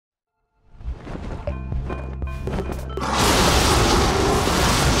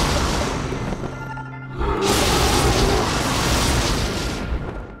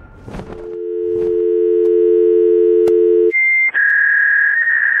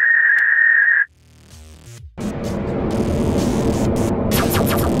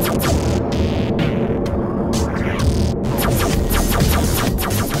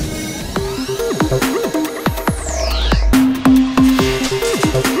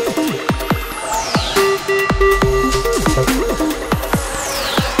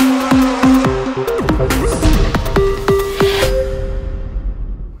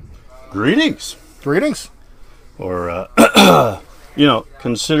Greetings. Or,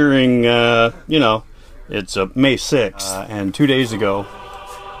 considering, it's May 6th, and 2 days ago,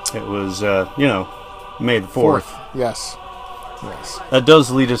 it was, May the 4th. Yes. That does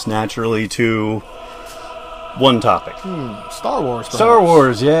lead us naturally to one topic. Star Wars. Perhaps. Star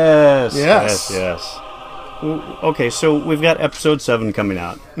Wars, yes. Yes. Okay, so we've got episode 7 coming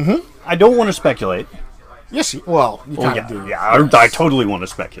out. Mm-hmm. I don't want to speculate. Yes, you kind of do. Yeah, I totally want to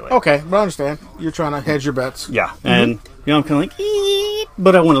speculate. Okay, but I understand. You're trying to hedge your bets. Yeah, and, I'm kind of like, eep,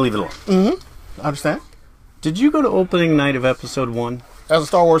 but I want to leave it alone. Mm-hmm. I understand. Did you go to opening night of episode 1? As a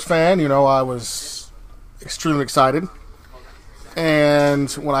Star Wars fan, I was extremely excited.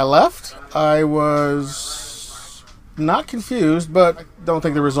 And when I left, I was not confused, but don't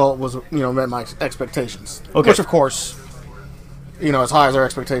think the result was, met my expectations. Okay. Which, of course, as high as our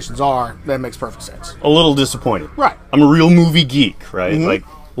expectations are, that makes perfect sense. A little disappointed. Right. I'm a real movie geek, right? Mm-hmm. Like,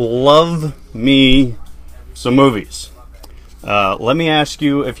 love me some movies. Let me ask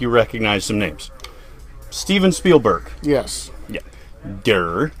you if you recognize some names. Steven Spielberg. Yes. Yeah.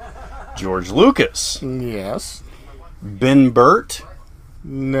 George Lucas. Yes. Ben Burtt.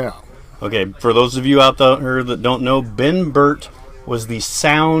 No. Okay, for those of you out there that don't know, Ben Burtt was the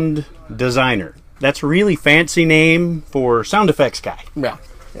sound designer. That's a really fancy name for sound effects guy. Yeah.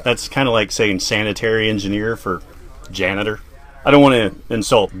 That's kind of like saying sanitary engineer for janitor. I don't want to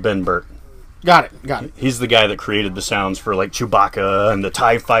insult Ben Burtt. Got it. He's the guy that created the sounds for like Chewbacca and the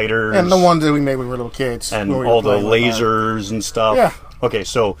TIE fighters. And the ones that we made when we were little kids. And all the lasers and stuff. Yeah. Okay,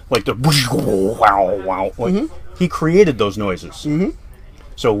 so like the wow, wow. Like, he created those noises. Mm-hmm.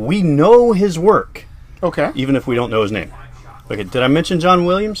 So we know his work. Okay. Even if we don't know his name. Okay, did I mention John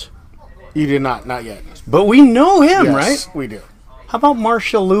Williams? You did not yet. But we know him, Yes, right? We do. How about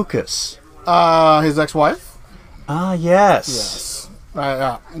Marcia Lucas? His ex-wife? Yes.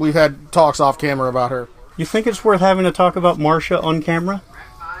 We've had talks off camera about her. You think it's worth having to talk about Marcia on camera?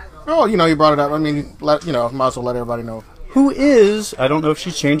 Oh, you brought it up. I mean, might as well let everybody know. Who is, I don't know if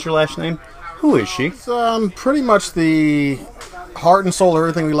she's changed her last name. Who is she? It's pretty much the heart and soul of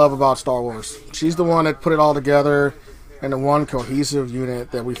everything we love about Star Wars. She's the one that put it all together and the one cohesive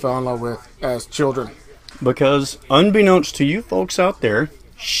unit that we fell in love with as children. Because, unbeknownst to you folks out there,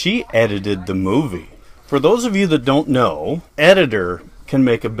 she edited the movie. For those of you that don't know, editor can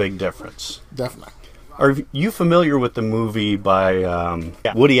make a big difference. Definitely. Are you familiar with the movie by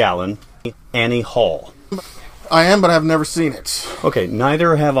Woody Allen, Annie Hall? I am, but I've never seen it. Okay,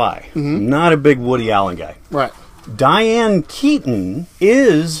 neither have I. Not a big Woody Allen guy. Right. Diane Keaton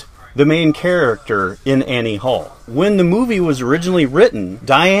is the main character in Annie Hall. When the movie was originally written,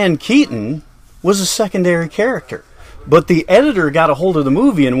 Diane Keaton was a secondary character. But the editor got a hold of the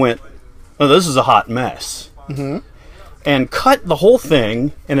movie and went, oh, this is a hot mess. And cut the whole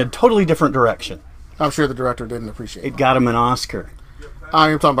thing in a totally different direction. I'm sure the director didn't appreciate it. It got him an Oscar.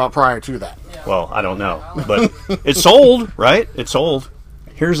 I'm talking about prior to that. Well, I don't know. But it sold, right? It sold.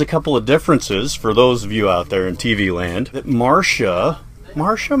 Here's a couple of differences for those of you out there in TV land that Marcia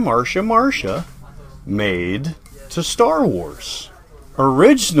made to Star Wars.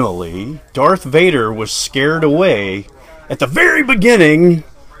 Originally, Darth Vader was scared away at the very beginning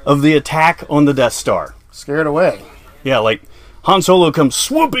of the attack on the Death Star. Scared away. Yeah, like Han Solo comes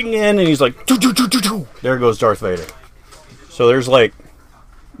swooping in and he's like, doo, doo, doo, doo, doo. There goes Darth Vader. So there's like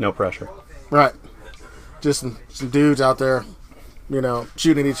no pressure. Right. Just some dudes out there,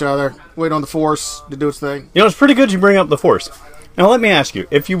 shooting at each other, waiting on the Force to do its thing. It's pretty good you bring up the Force. Now let me ask you,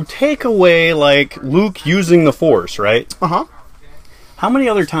 if you take away like Luke using the Force, right? How many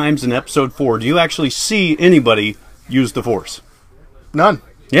other times in episode 4 do you actually see anybody use the Force? None.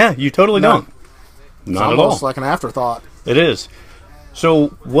 Yeah, you totally don't. Not at all. Almost like an afterthought. It is. So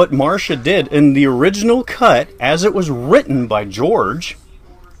what Marcia did in the original cut, as it was written by George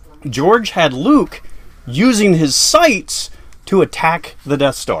had Luke using his sights to attack the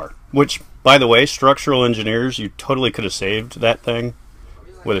Death Star. Which, by the way, structural engineers, you totally could have saved that thing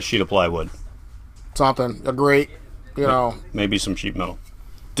with a sheet of plywood. Something. A great, Maybe some sheet metal.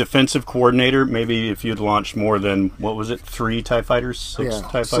 Defensive coordinator, maybe if you'd launched more than, 3 TIE Fighters? 6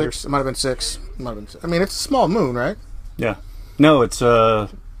 TIE Fighters? 6. It might have been 6. I mean, it's a small moon, right? Yeah. No, it's a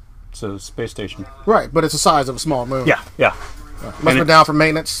space station. Right, but it's the size of a small moon. Yeah. Must have been down for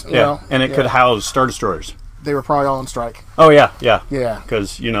maintenance. And it could house Star Destroyers. They were probably all on strike. Oh, yeah. Yeah.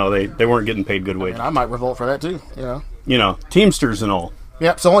 Because, they weren't getting paid good wages. I might revolt for that, too, Teamsters and all.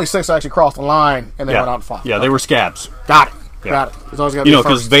 Yep, so only 6 actually crossed the line, and they went out to 5. Yeah, they were scabs. Got it. Yeah. Got it. It's always got to be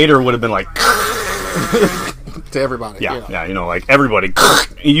because Vader would have been like... to everybody. Yeah, like, everybody...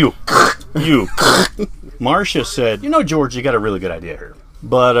 you. Marcia said, George, you got a really good idea here.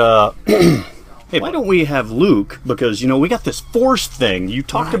 But, hey, why don't we have Luke, because, you know, we got this Force thing. You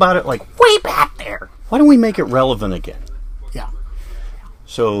talked about it like way back there. Why don't we make it relevant again? Yeah.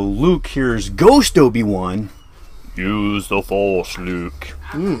 So Luke hears Ghost Obi-Wan. Use the Force, Luke.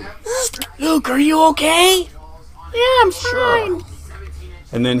 Luke, are you okay? Yeah, I'm fine.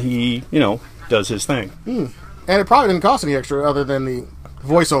 And then he, you know, does his thing. And it probably didn't cost any extra other than the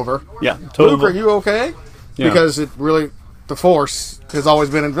voiceover. Yeah, totally. Luke, are you okay? Yeah. Because it really, the Force has always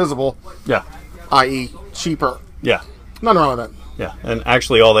been invisible, Yeah, i.e. cheaper. yeah, Nothing wrong with that. yeah. And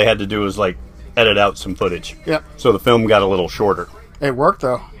actually all they had to do was, like, edit out some footage. Yep. So the film got a little shorter. It worked,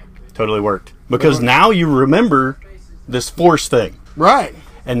 though. Totally worked. Because now you remember this Force thing. Right.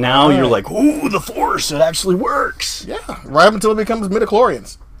 And now you're like, ooh, the Force, it actually works. Yeah. Right up until it becomes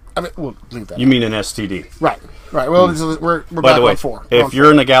midichlorians. I mean, we'll leave that. You mean an STD. Right. Right. Well, we're By back the way, on 4. if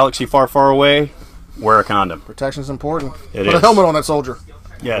you're in a galaxy far, far away, wear a condom. Protection's important. It Put a is. helmet on that soldier.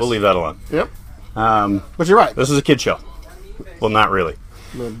 Yes. We'll leave that alone. Yep. But you're right. This is a kid show. Well, not really.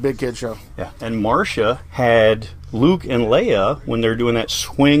 The big kid show. Yeah. And Marcia had Luke and Leia, when they're doing that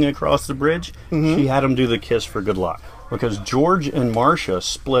swing across the bridge, she had them do the kiss for good luck. Because George and Marcia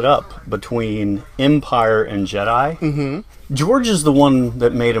split up between Empire and Jedi. George is the one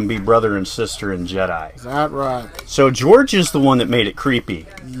that made them be brother and sister in Jedi. Is that right? So George is the one that made it creepy.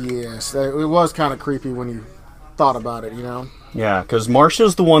 Yes. It was kind of creepy when you thought about it, you know? Yeah, because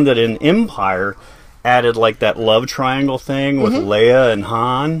Marcia's the one that in Empire added like that love triangle thing with Leia and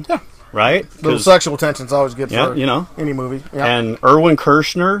Han. Yeah. Right? Little sexual tension's always good Yeah, for you know. any movie. Yeah. And Erwin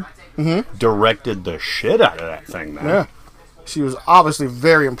Kirshner directed the shit out of that thing, man. Yeah. She was obviously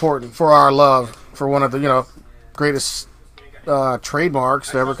very important for our love for one of the, you know, greatest trademarks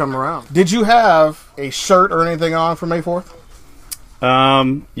to ever come around. Did you have a shirt or anything on for May 4th?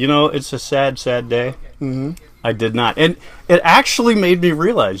 You know, it's a sad, sad day. I did not. And it actually made me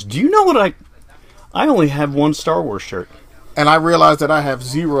realize, do you know what I only have one Star Wars shirt. And I realized that I have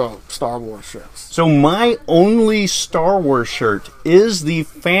 0 Star Wars shirts. So my only Star Wars shirt is the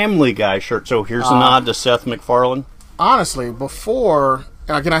Family Guy shirt. So here's a nod to Seth MacFarlane. Honestly, before,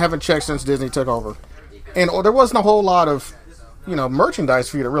 and again, I haven't checked since Disney took over, and there wasn't a whole lot of, you know, merchandise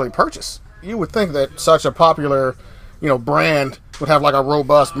for you to really purchase. You would think that such a popular, you know, brand would have like a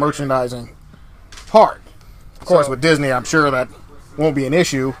robust merchandising part. Of course, with Disney, I'm sure that won't be an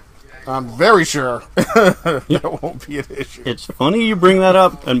issue. I'm very sure that won't be an issue. It's funny you bring that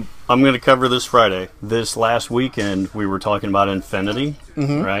up, and I'm going to cover this Friday. This last weekend, we were talking about Infinity,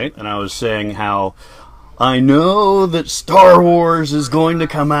 right? And I was saying how I know that Star Wars is going to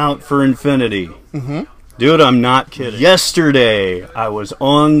come out for Infinity. Dude, I'm not kidding. Yesterday, I was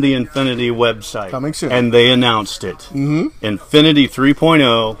on the Infinity website. Coming soon. And they announced it. Infinity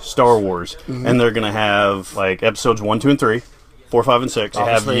 3.0 Star Wars. And they're going to have, like, episodes 1, 2, and 3. 4, 5, and 6. They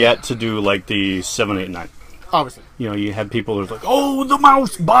have yet to do, like, the 7, 8, and 9. Obviously. You know, you had people who are like, oh, the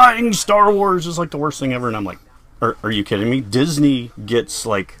mouse buying Star Wars is, like, the worst thing ever. And I'm like, are you kidding me? Disney gets,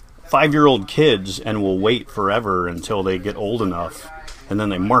 like, 5-year-old kids and will wait forever until they get old enough, and then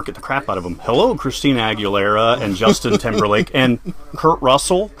they market the crap out of them. Hello, Christina Aguilera and Justin Timberlake and Kurt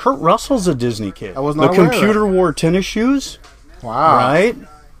Russell. Kurt Russell's a Disney kid. I was not the aware of computer that. wore tennis shoes. Wow. Right?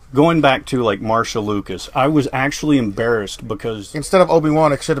 Going back to, like, Marcia Lucas, I was actually embarrassed because... Instead of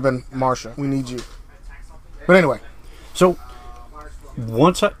Obi-Wan, it should have been Marcia. We need you. But anyway. So,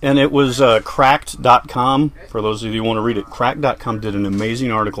 and it was cracked.com, for those of you who want to read it. Cracked.com did an amazing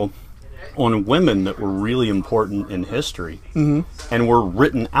article on women that were really important in history and were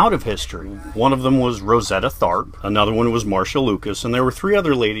written out of history. One of them was Rosetta Tharpe, another one was Marcia Lucas, and there were 3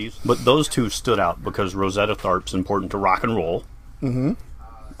 other ladies, but those 2 stood out because Rosetta Tharpe's important to rock and roll.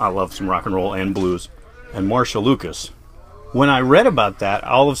 I love some rock and roll and blues. And Marcia Lucas. When I read about that,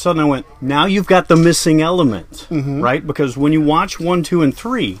 all of a sudden I went, now you've got the missing element, right? Because when you watch 1, 2, and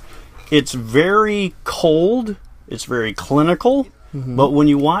 3, it's very cold, it's very clinical, but when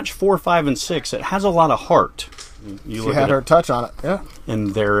you watch 4, 5, and 6, it has a lot of heart. You had her touch on it, yeah.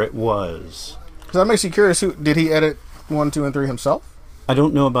 And there it was. So that makes you curious, did he edit 1, 2, and 3 himself? I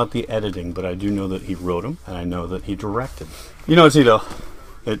don't know about the editing, but I do know that he wrote them, and I know that he directed. You know, Tito,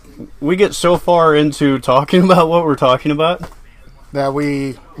 we get so far into talking about what we're talking about that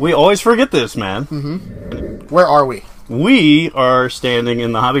we always forget this, man. Where are we? We are standing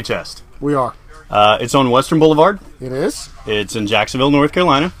in the Hobby Chest. We are. It's on Western Boulevard. It is. It's in Jacksonville, North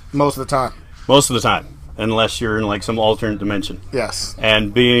Carolina. Most of the time. Most of the time. Unless you're in, like, some alternate dimension. Yes.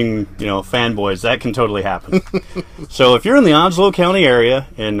 And being, you know, fanboys, that can totally happen. So if you're in the Onslow County area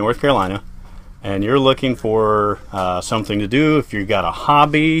in North Carolina, and you're looking for something to do, if you've got a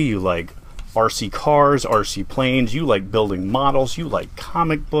hobby, you like RC cars, RC planes, you like building models, you like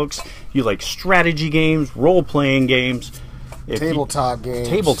comic books, you like strategy games, role-playing games, Tabletop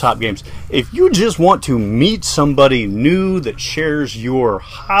games. If you just want to meet somebody new that shares your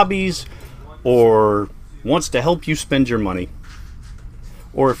hobbies or wants to help you spend your money,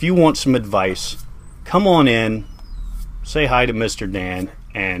 or if you want some advice, come on in, say hi to Mr. Dan,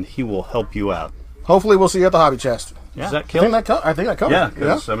 and he will help you out. Hopefully we'll see you at the Hobby Chest. Yeah. Does that kill? I think that covers it.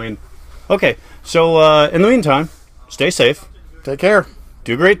 Yeah, I mean... Okay, so in the meantime, stay safe. Take care.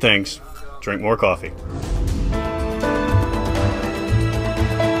 Do great things. Drink more coffee.